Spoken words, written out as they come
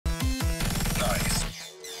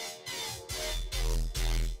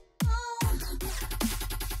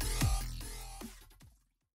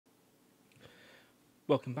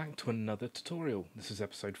Welcome back to another tutorial. This is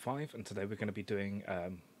episode 5 and today we're going to be doing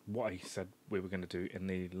what I said we were going to do in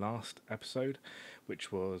the last episode,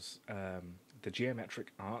 which was the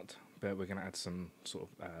geometric art, but we're going to add some sort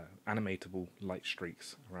of animatable light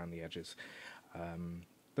streaks around the edges.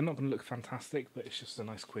 They're not going to look fantastic, but it's just a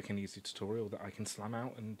nice quick and easy tutorial that I can slam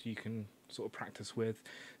out and you can sort of practice with,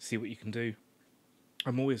 see what you can do.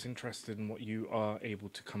 I'm always interested in what you are able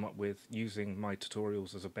to come up with using my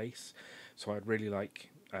tutorials as a base, so I'd really like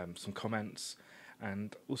some comments,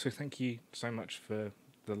 and also thank you so much for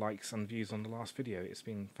the likes and views on the last video. It's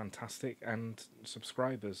been fantastic, and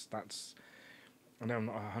subscribers, I know I'm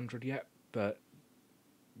not 100 yet, but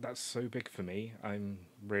that's so big for me. I'm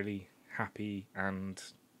really happy, and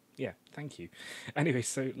yeah, thank you. Anyway,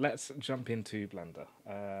 so let's jump into Blender,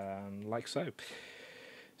 like so.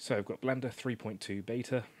 So I've got Blender 3.2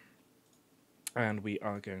 beta, and we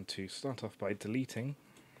are going to start off by deleting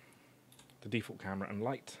the default camera and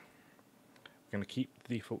light. We're going to keep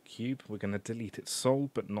the default cube. We're going to delete its soul,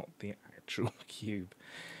 but not the actual cube.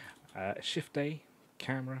 Shift-A,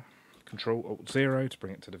 camera, Control-Alt-0 to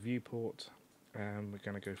bring it to the viewport. We're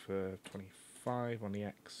going to go for 25 on the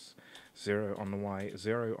X, 0 on the Y,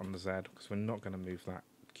 0 on the Z, because we're not going to move that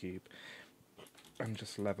cube, and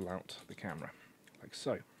just level out the camera, like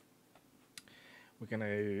so. We're going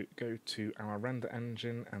to go to our render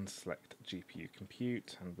engine and select GPU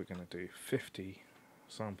compute, and we're going to do 50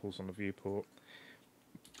 samples on the viewport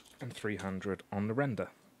and 300 on the render.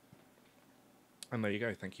 And there you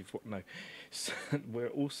go, thank you for no. So we're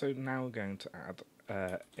also now going to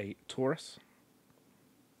add a torus.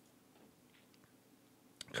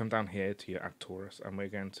 Come down here to your add torus, and we're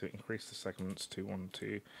going to increase the segments to 1,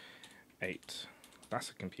 2, 8. That's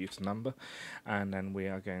a computer number, and then we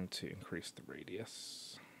are going to increase the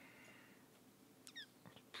radius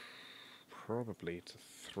probably to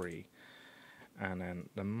 3, and then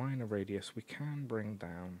the minor radius we can bring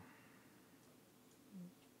down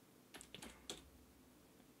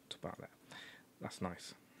to about there. That's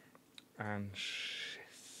nice, and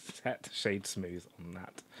set shade smooth on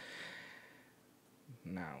that.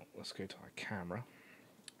 Now let's go to our camera,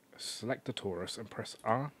 select the torus and press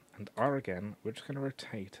R and R again. We're just going to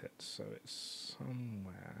rotate it so it's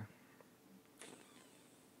somewhere.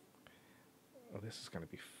 Oh, this is going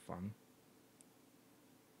to be fun.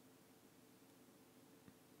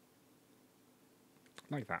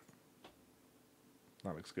 Like that.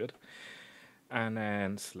 That looks good. And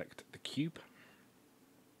then select the cube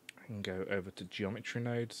and go over to geometry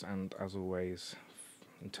nodes, and as always,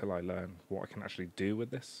 until I learn what I can actually do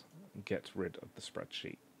with this, get rid of the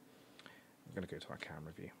spreadsheet. I'm going to go to our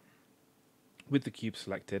camera view. With the cube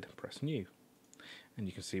selected, press New, and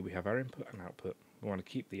you can see we have our input and output. We want to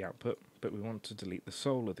keep the output, but we want to delete the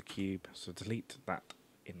soul of the cube, so delete that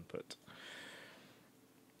input.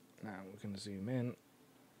 Now we're going to zoom in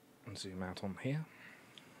and zoom out on here.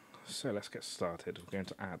 So let's get started. We're going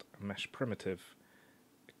to add a mesh primitive,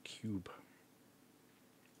 a cube,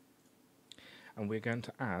 and we're going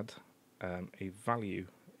to add a value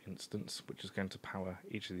instance which is going to power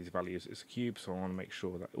each of these values. It's a cube, so I want to make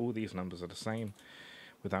sure that all these numbers are the same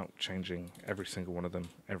without changing every single one of them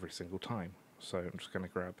every single time. So I'm just going to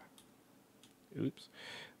grab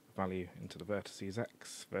value into the vertices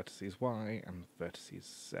X, vertices Y, and vertices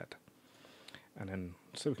Z, and then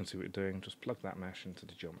so we can see what we're doing, just plug that mesh into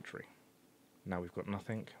the geometry. Now we've got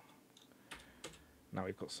nothing, now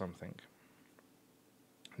we've got something.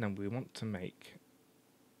 Now we want to make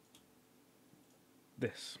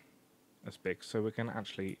this as big, so we're going to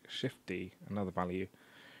actually Shift D, another value.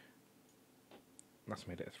 That's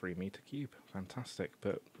made it a 3 meter cube. Fantastic,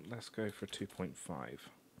 but let's go for 2.5.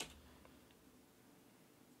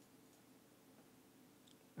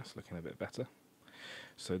 That's looking a bit better.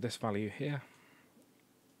 So this value here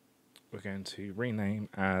we're going to rename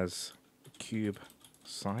as cube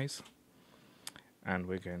size, and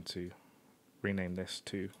we're going to rename this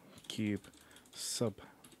to cube subdivisions.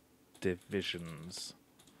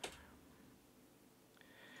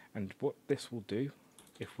 And what this will do,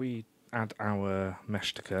 if we add our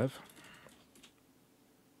mesh to curve,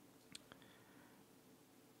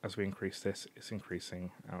 as we increase this, it's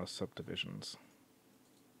increasing our subdivisions.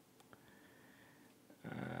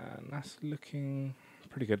 And that's looking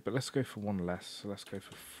pretty good, but let's go for one less, so let's go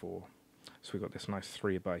for 4. So we've got this nice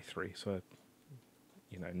 3 by 3, so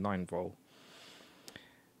 9 vol.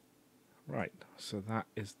 Right, so that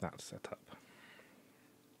is that setup.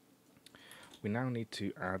 We now need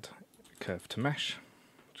to add a curve to mesh,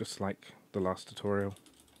 just like the last tutorial,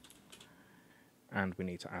 and we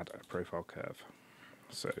need to add a profile curve.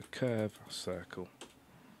 So curve, circle.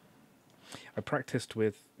 I practiced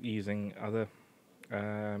with using other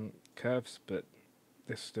curves, but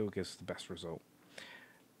this still gives the best result.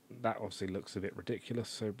 That obviously looks a bit ridiculous,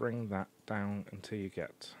 so bring that down until you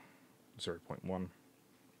get 0.1.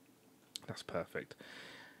 That's perfect.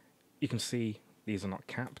 You can see these are not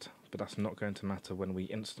capped, but that's not going to matter when we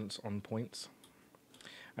instance on points.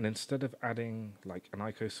 And instead of adding like an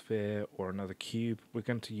icosphere or another cube, we're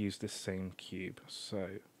going to use this same cube. So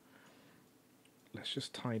let's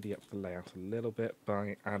just tidy up the layout a little bit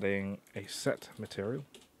by adding a set material.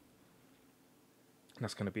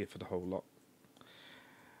 That's going to be it for the whole lot.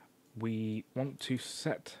 We want to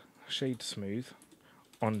set shade smooth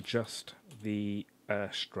on just the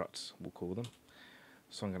struts, we'll call them.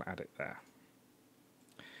 So I'm going to add it there.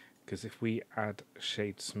 Because if we add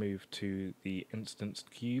shade smooth to the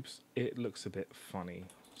instanced cubes, it looks a bit funny.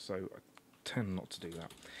 So I tend not to do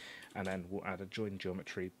that. And then we'll add a join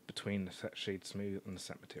geometry between the set shade smooth and the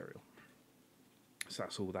set material. So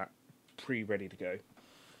that's all that pre-ready to go.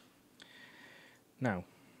 Now,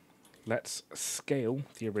 let's scale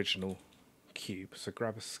the original cube. So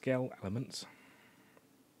grab a scale element,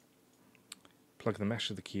 plug the mesh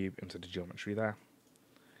of the cube into the geometry there,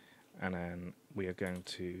 and then we are going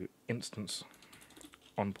to instance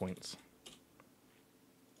on points.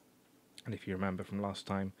 And if you remember from last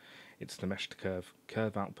time, it's the mesh to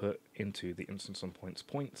curve output into the instance on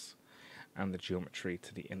points, and the geometry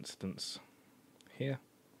to the instance here.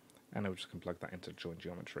 And we're just going to plug that into join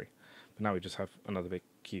geometry. But now we just have another big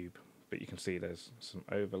cube. But you can see there's some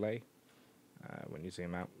overlay. When you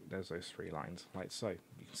zoom out, there's those 3 lines, like so.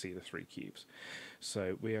 You can see the 3 cubes.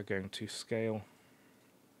 So we are going to scale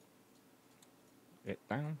it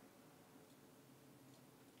down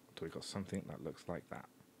until we've got something that looks like that.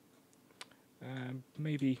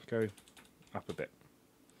 Maybe go up a bit.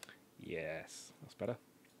 Yes, that's better.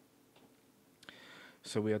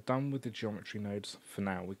 So we are done with the geometry nodes for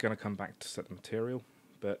now. We're going to come back to set the material,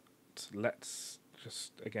 but let's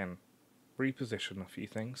just, again, reposition a few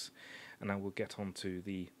things, and then we'll get on to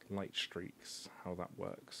the light streaks, how that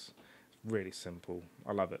works. It's really simple.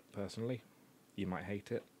 I love it, personally. You might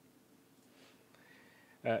hate it.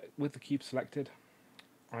 With the cube selected,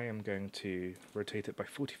 I am going to rotate it by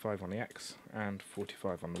 45 on the X and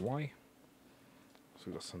 45 on the Y. So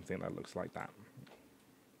we've got something that looks like that.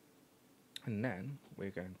 And then we're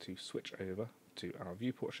going to switch over to our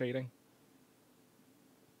viewport shading.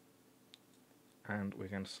 And we're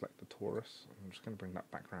going to select the torus. I'm just going to bring that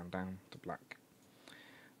background down to black.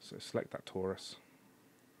 So select that torus,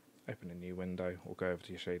 open a new window, or go over to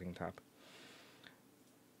your shading tab,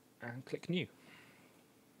 and click new.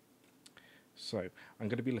 So I'm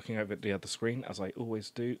going to be looking over at the other screen, as I always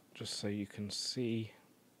do, just so you can see,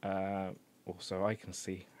 also I can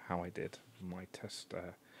see how I did my test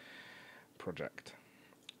project.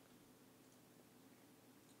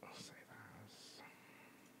 I'll save as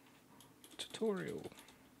tutorial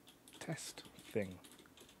test thing.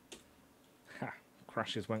 Ha!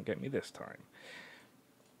 Crashes won't get me this time.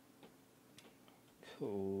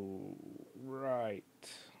 Cool. Right.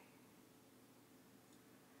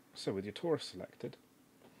 So with your torus selected,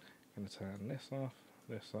 I'm going to turn this off,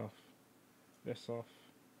 this off, this off,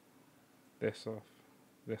 this off,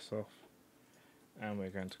 this off, and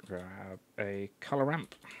we're going to grab a color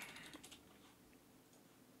ramp.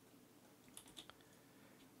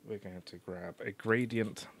 We're going to grab a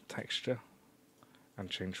gradient texture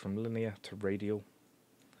and change from linear to radial.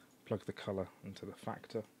 Plug the color into the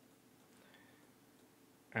factor.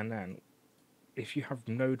 And then, if you have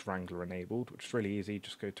Node Wrangler enabled, which is really easy,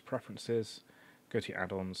 just go to Preferences, go to your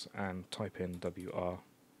add-ons and type in WR.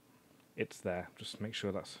 It's there. Just make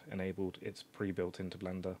sure that's enabled. It's pre-built into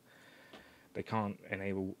Blender. They can't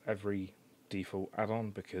enable every default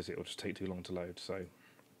add-on because it will just take too long to load. So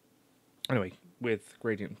anyway, with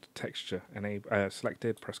gradient texture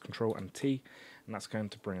selected, press Ctrl and T, and that's going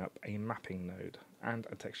to bring up a mapping node and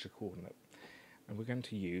a texture coordinate. And we're going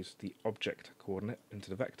to use the object coordinate into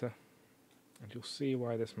the vector, and you'll see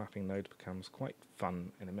why this mapping node becomes quite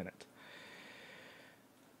fun in a minute.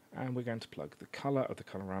 And we're going to plug the color of the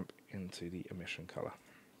color ramp into the emission color.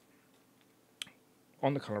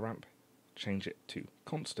 On the color ramp, change it to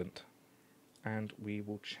constant, and we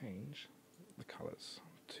will change the colors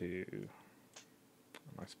to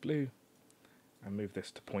a nice blue and move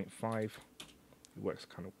this to 0.5. It works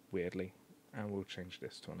kind of weirdly, and we'll change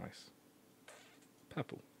this to a nice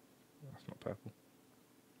purple. That's not purple.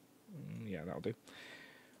 Yeah, that'll do.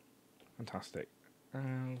 Fantastic.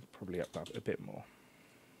 And probably up that a bit more.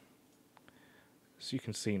 So you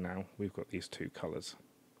can see now we've got these two colours.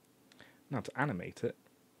 Now to animate it,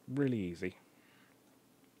 really easy.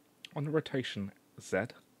 On the rotation Z,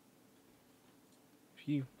 if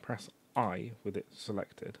you press eye with it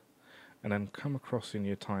selected, and then come across in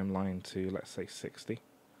your timeline to, let's say, 60,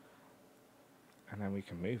 and then we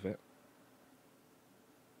can move it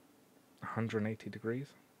 180 degrees.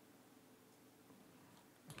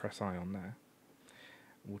 Press I on there.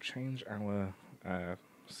 We'll change our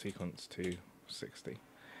sequence to 60.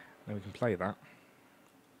 Then we can play that,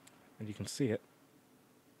 and you can see it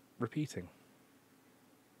repeating.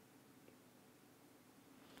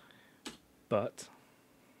 But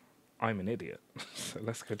I'm an idiot, so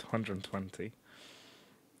let's go to 120.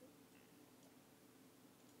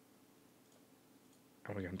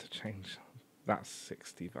 And we're going to change that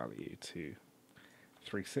 60 value to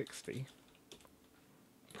 360.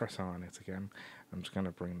 Press R on it again. I'm just going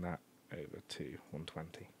to bring that over to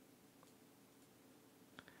 120.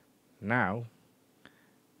 Now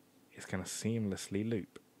it's going to seamlessly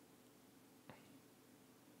loop.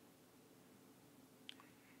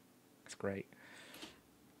 It's great.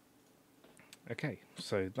 Okay,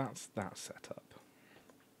 so that's that setup.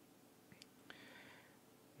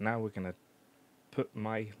 Now we're going to put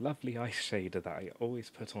my lovely ice shader that I always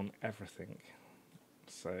put on everything.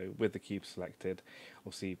 So with the cube selected,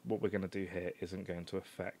 obviously what we're going to do here isn't going to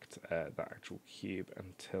affect that actual cube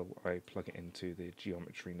until I plug it into the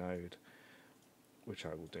geometry node, which I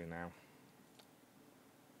will do now.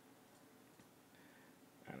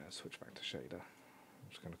 And then switch back to shader. I'm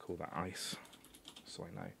just going to call that ice, so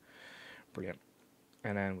I know. Brilliant.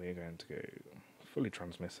 And then we're going to go fully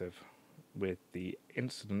transmissive with the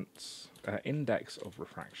incidence index of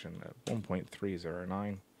refraction at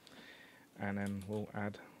 1.309, and then we'll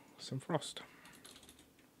add some frost,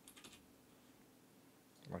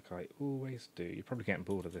 like I always do. You're probably getting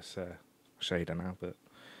bored of this shader now, but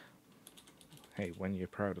hey, when you're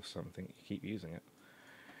proud of something, you keep using it.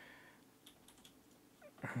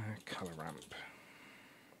 Color ramp.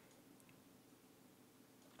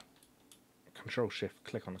 Control Shift,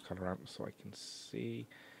 click on the color ramp so I can see.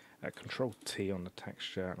 Control T on the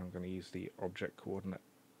texture, and I'm going to use the object coordinate.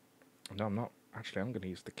 No, I'm not. Actually, I'm going to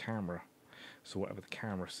use the camera. So whatever the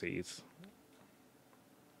camera sees,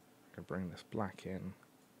 I can bring this black in.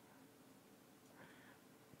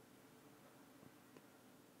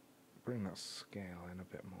 Bring that scale in a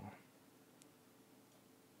bit more.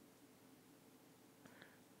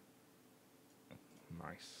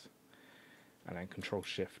 Nice. And then Control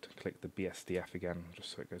Shift, click the BSDF again,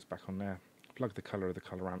 just so it goes back on there. Plug the color of the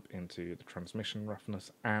color ramp into the transmission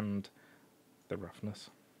roughness and the roughness,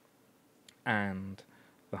 and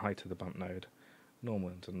the height of the bump node, normal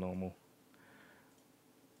into normal.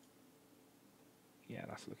 Yeah,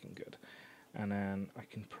 that's looking good. And then I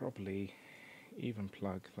can probably even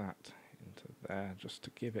plug that into there just to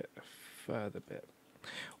give it a further bit.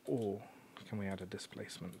 Or can we add a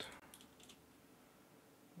displacement?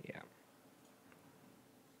 Yeah.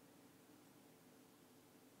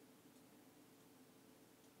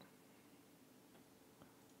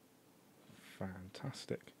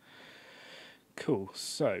 Fantastic. Cool.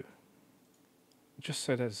 So, just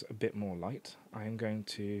so there's a bit more light, I am going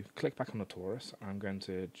to click back on the torus. I'm going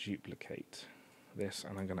to duplicate this,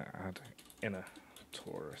 and I'm going to add inner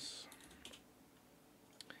torus.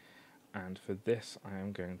 And for this, I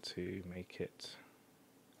am going to make it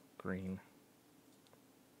green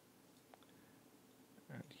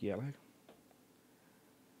and yellow.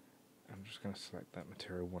 I'm just going to select that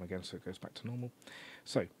material one again so it goes back to normal.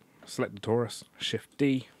 So, select the torus, Shift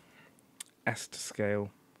D, S to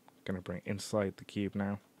scale. Going to bring it inside the cube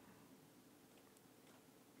now.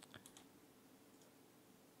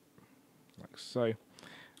 Like so.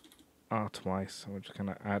 R twice, and we're just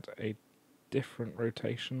going to add a different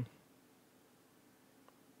rotation.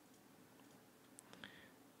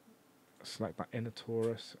 Select that inner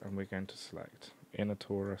torus, and we're going to select inner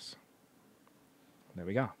torus. There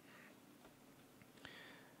we go.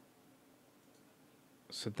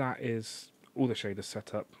 So that is all the shaders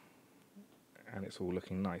set up, and it's all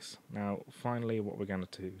looking nice. Now, finally, what we're going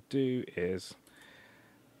to do is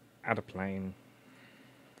add a plane,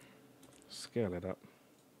 scale it up.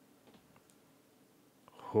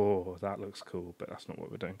 Oh, that looks cool, but that's not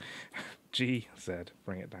what we're doing. G, Z,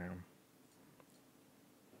 bring it down.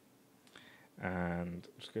 And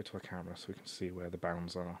just go to our camera so we can see where the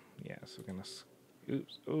bounds are. Yeah, so we're going to...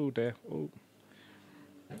 Oops, oh dear, oh.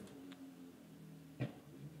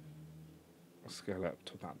 Scale up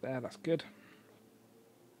to about there, that's good.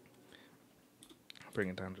 Bring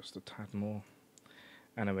it down just a tad more.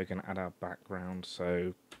 And then we're going to add our background,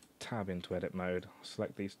 so tab into edit mode,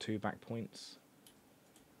 select these two back points,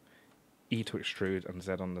 E to extrude and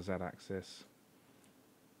Z on the Z axis.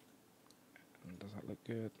 And does that look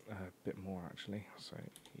good? A bit more actually, so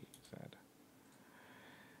E, Z.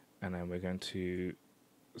 and then we're going to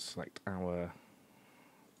select our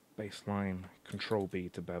baseline, Control B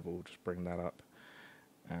to bevel, just bring that up,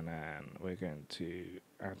 and then we're going to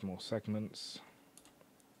add more segments.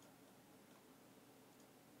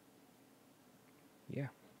 Yeah,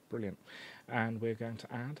 brilliant. And we're going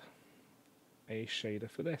to add a shader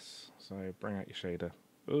for this. So bring out your shader.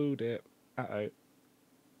 Oh dear, uh-oh.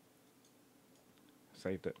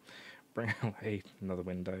 Saved it. Bring out another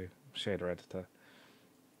window, shader editor,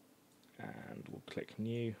 and we'll click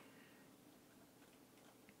new.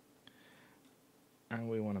 And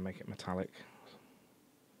we want to make it metallic.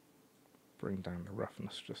 Bring down the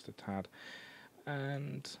roughness just a tad.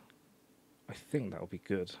 And I think that'll be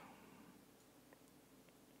good.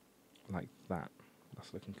 Like that.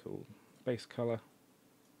 That's looking cool. Base color.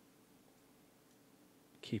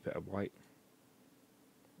 Keep it a white.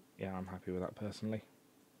 Yeah, I'm happy with that personally.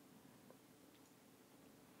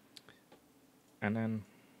 And then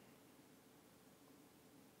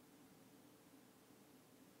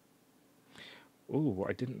what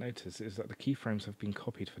I didn't notice is that the keyframes have been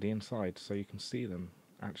copied for the inside, so you can see them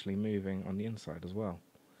actually moving on the inside as well,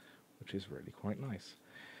 which is really quite nice.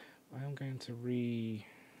 I am going to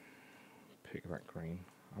pick that green.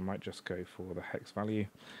 I might just go for the hex value,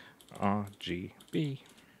 RGB,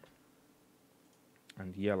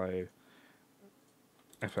 and yellow,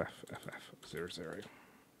 FFFF00.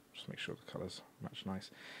 Just make sure the colours match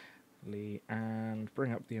nicely, and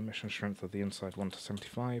bring up the emission strength of the inside one to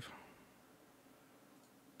 75.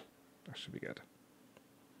 That should be good.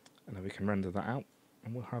 And then we can render that out,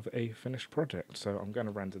 and we'll have a finished project. So I'm going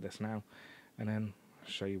to render this now, and then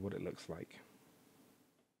show you what it looks like.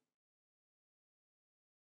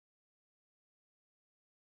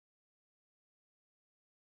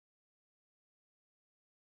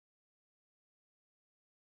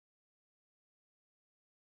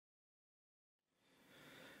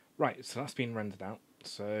 Right, so that's been rendered out.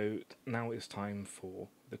 So now it's time for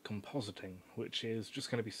the compositing, which is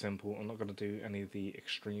just going to be simple. I'm not going to do any of the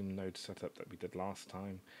extreme node setup that we did last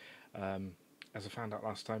time. As I found out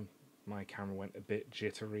last time, my camera went a bit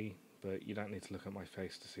jittery, but you don't need to look at my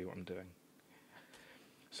face to see what I'm doing.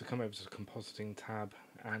 So come over to the compositing tab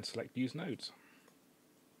and select use nodes.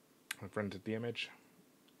 I've rendered the image,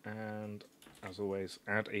 and as always,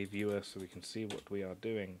 add a viewer so we can see what we are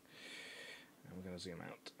doing. And we're going to zoom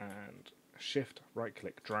out and shift, right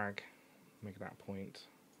click, drag, make that point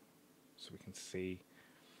so we can see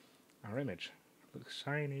our image. It looks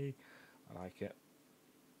shiny, I like it,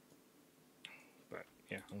 but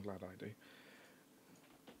yeah, I'm glad I do.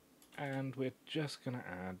 And we're just going to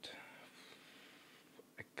add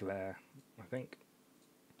a glare, I think.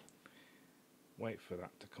 Wait for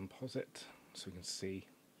that to composite so we can see.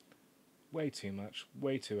 Way too much,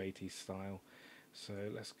 way too 80s style. So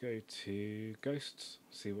let's go to ghosts,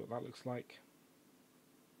 see what that looks like.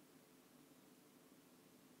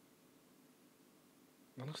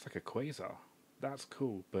 That looks like a quasar. That's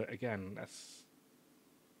cool, but again, that's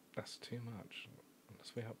too much.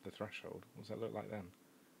 Let's way up the threshold. What does that look like then?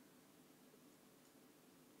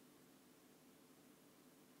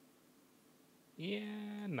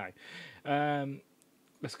 Yeah, no.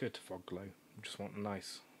 Let's go to fog glow. We just want a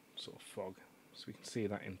nice sort of fog, so we can see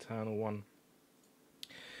that internal one.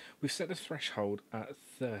 We've set the threshold at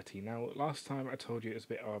 30. Now, last time I told you it was a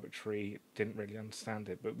bit arbitrary, didn't really understand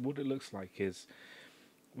it, but what it looks like is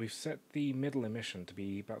we've set the middle emission to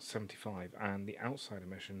be about 75 and the outside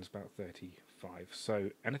emission is about 35.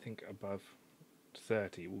 So anything above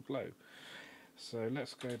 30 will glow. So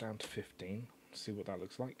let's go down to 15, see what that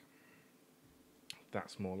looks like.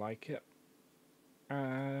 That's more like it.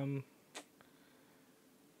 I'll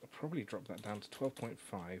probably drop that down to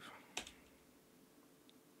 12.5.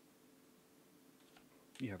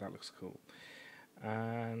 Yeah, that looks cool.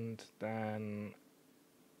 And then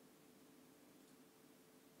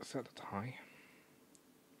set it to high.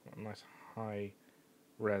 Got a nice high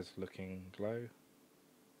res looking glow.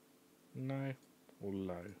 No, or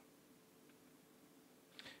low.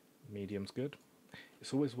 Medium's good.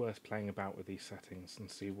 It's always worth playing about with these settings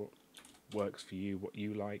and see what works for you, what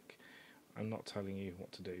you like. I'm not telling you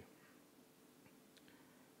what to do.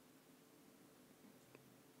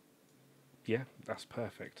 Yeah, that's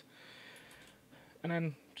perfect. And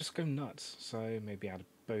then just go nuts. So maybe add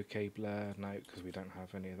a bokeh blur. No, because we don't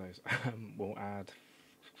have any of those. We'll add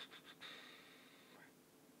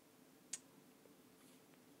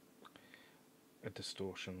a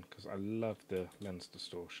distortion, because I love the lens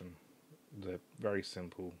distortion. The very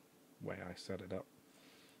simple way I set it up.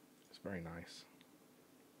 It's very nice.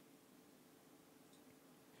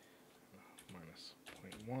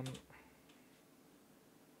 -0.1.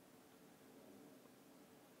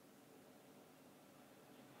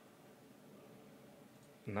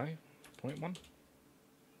 No? 0.1?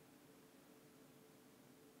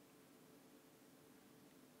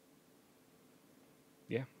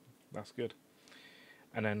 Yeah, that's good.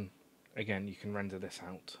 And then, again, you can render this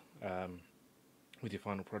out with your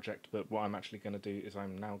final project, but what I'm actually going to do is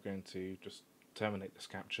I'm now going to just terminate this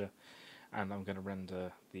capture, and I'm going to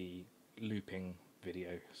render the looping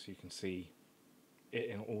video so you can see it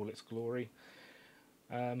in all its glory.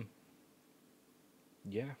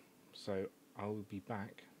 Yeah, so I'll be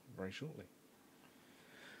back very shortly.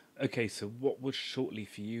 Okay, so what was shortly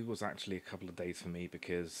for you was actually a couple of days for me,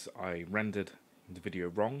 because I rendered the video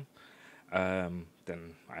wrong.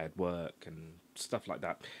 Then I had work and stuff like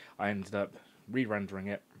that. I ended up re-rendering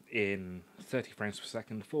it in 30 frames per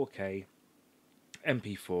second, 4K,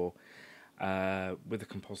 MP4, with the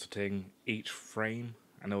compositing. Each frame,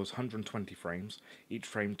 and there was 120 frames, each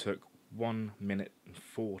frame took 1 minute and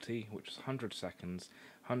 40, which is 100 seconds.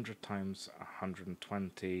 100 times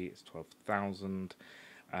 120 is 12,000,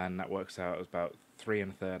 and that works out as about 3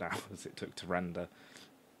 1/3 hours it took to render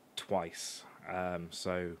twice.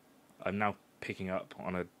 So I'm now picking up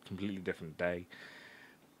on a completely different day,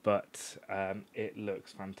 but it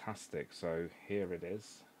looks fantastic. So here it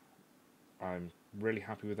is. I'm really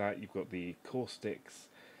happy with that. You've got the caustics,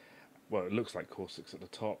 well, it looks like caustics at the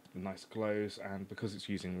top, the nice glows, and because it's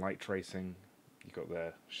using light tracing, you've got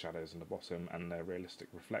the shadows in the bottom and their realistic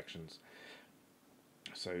reflections.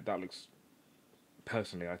 So that looks,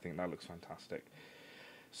 personally, I think that looks fantastic.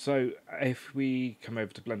 So if we come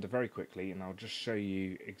over to Blender very quickly, and I'll just show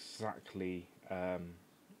you exactly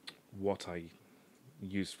what I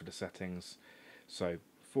used for the settings. So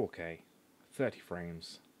 4K, 30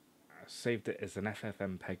 frames, saved it as an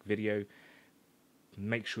FFmpeg video.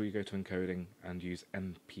 Make sure you go to encoding and use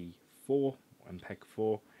MP4,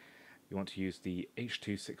 MPEG-4. You want to use the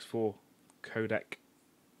H.264 codec,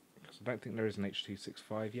 because I don't think there is an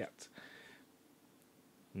H.265 yet.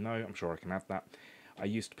 No, I'm sure I can add that. I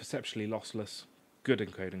used perceptually lossless, good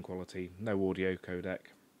encoding quality, no audio codec.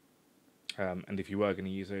 And if you were going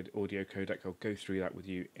to use an audio codec, I'll go through that with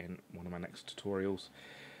you in one of my next tutorials.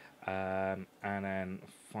 And then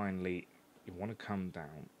finally, you want to come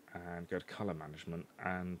down and go to color management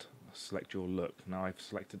and select your look. Now I've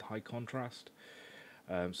selected high contrast.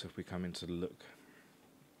 So if we come into the look,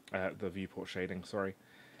 the viewport shading, sorry,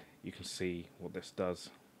 you can see what this does.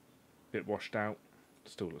 Bit washed out,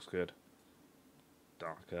 still looks good.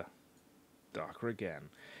 Darker, darker again.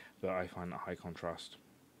 But I find that high contrast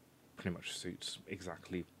pretty much suits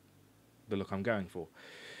exactly the look I'm going for.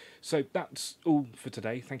 So that's all for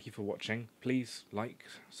today. Thank you for watching. Please like,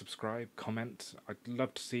 subscribe, comment. I'd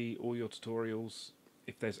love to see all your tutorials.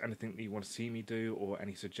 If there's anything that you want to see me do or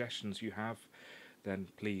any suggestions you have, then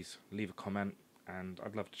please leave a comment, and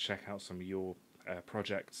I'd love to check out some of your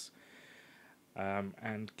projects.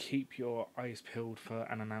 And keep your eyes peeled for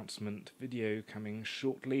an announcement video coming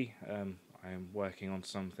shortly. I am working on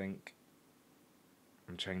something.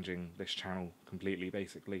 I'm changing this channel completely,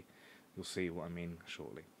 basically. You'll see what I mean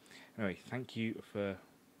shortly. Anyway, thank you for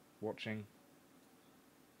watching.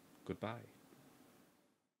 Goodbye.